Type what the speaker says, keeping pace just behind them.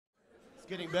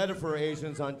Getting better for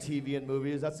Asians on TV and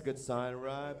movies. That's a good sign,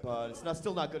 right? But it's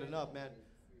still not good enough, man.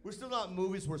 We're still not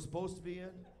movies we're supposed to be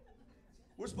in.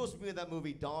 We're supposed to be in that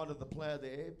movie Dawn of the Planet of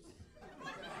the Apes.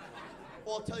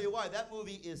 Well, I'll tell you why. That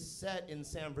movie is set in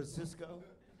San Francisco.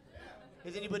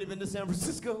 Has anybody been to San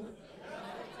Francisco?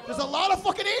 There's a lot of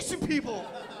fucking Asian people.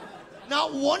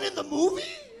 Not one in the movie?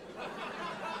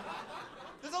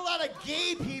 There's a lot of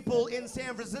gay people in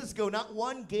San Francisco, not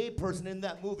one gay person in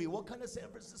that movie. What kind of San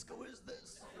Francisco is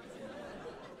this?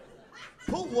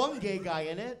 Put one gay guy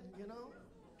in it, you know?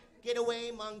 Get away,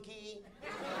 monkey.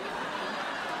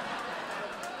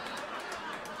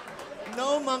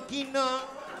 No, monkey, no.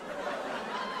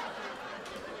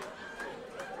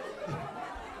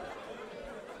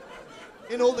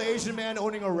 An old Asian man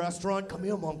owning a restaurant. Come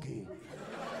here, monkey.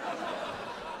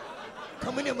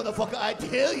 Come in here, motherfucker. I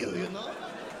tell you, you know?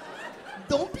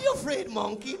 Don't be afraid,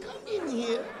 monkey. Come in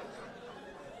here.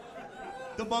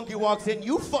 The monkey walks in.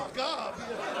 You fuck up.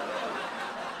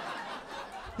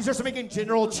 He starts making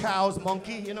General Chow's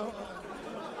monkey, you know?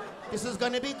 This is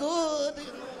gonna be good. You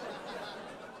know?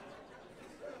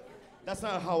 That's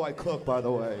not how I cook, by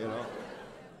the way, you know?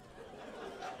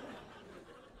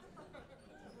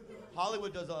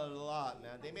 Hollywood does a lot,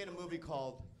 man. They made a movie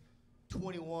called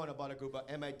 21 about a group of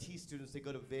MIT students. They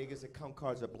go to Vegas and count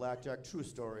cards at blackjack. True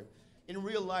story. In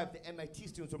real life, the MIT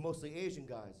students were mostly Asian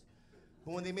guys.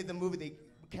 But when they made the movie, they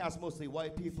cast mostly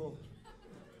white people.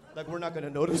 Like, we're not gonna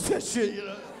notice that shit, you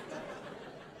know?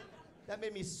 That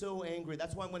made me so angry.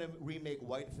 That's why I'm gonna remake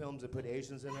white films and put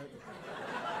Asians in it.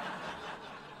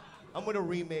 I'm gonna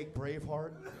remake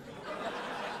Braveheart.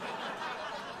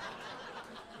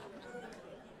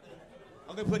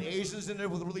 I'm gonna put Asians in there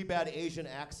with really bad Asian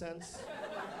accents.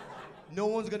 No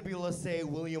one's gonna be able to say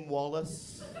William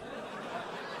Wallace.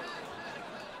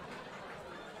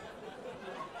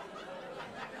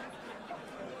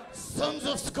 Sons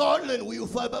of Scotland, will you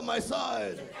fight by my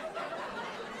side?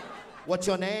 What's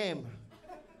your name?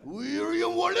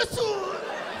 William Wallace. You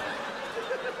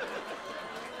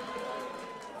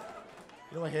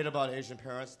know what I hate about Asian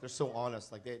parents? They're so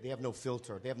honest. Like, they have no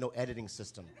filter. They have no editing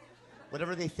system.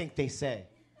 Whatever they think, they say.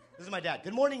 This is my dad.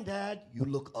 Good morning, Dad. You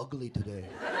look ugly today.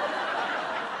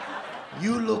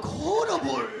 You look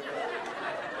horrible.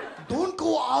 Don't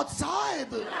go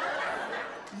outside.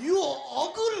 You are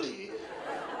ugly.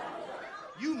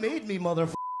 You made me,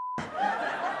 motherfucker.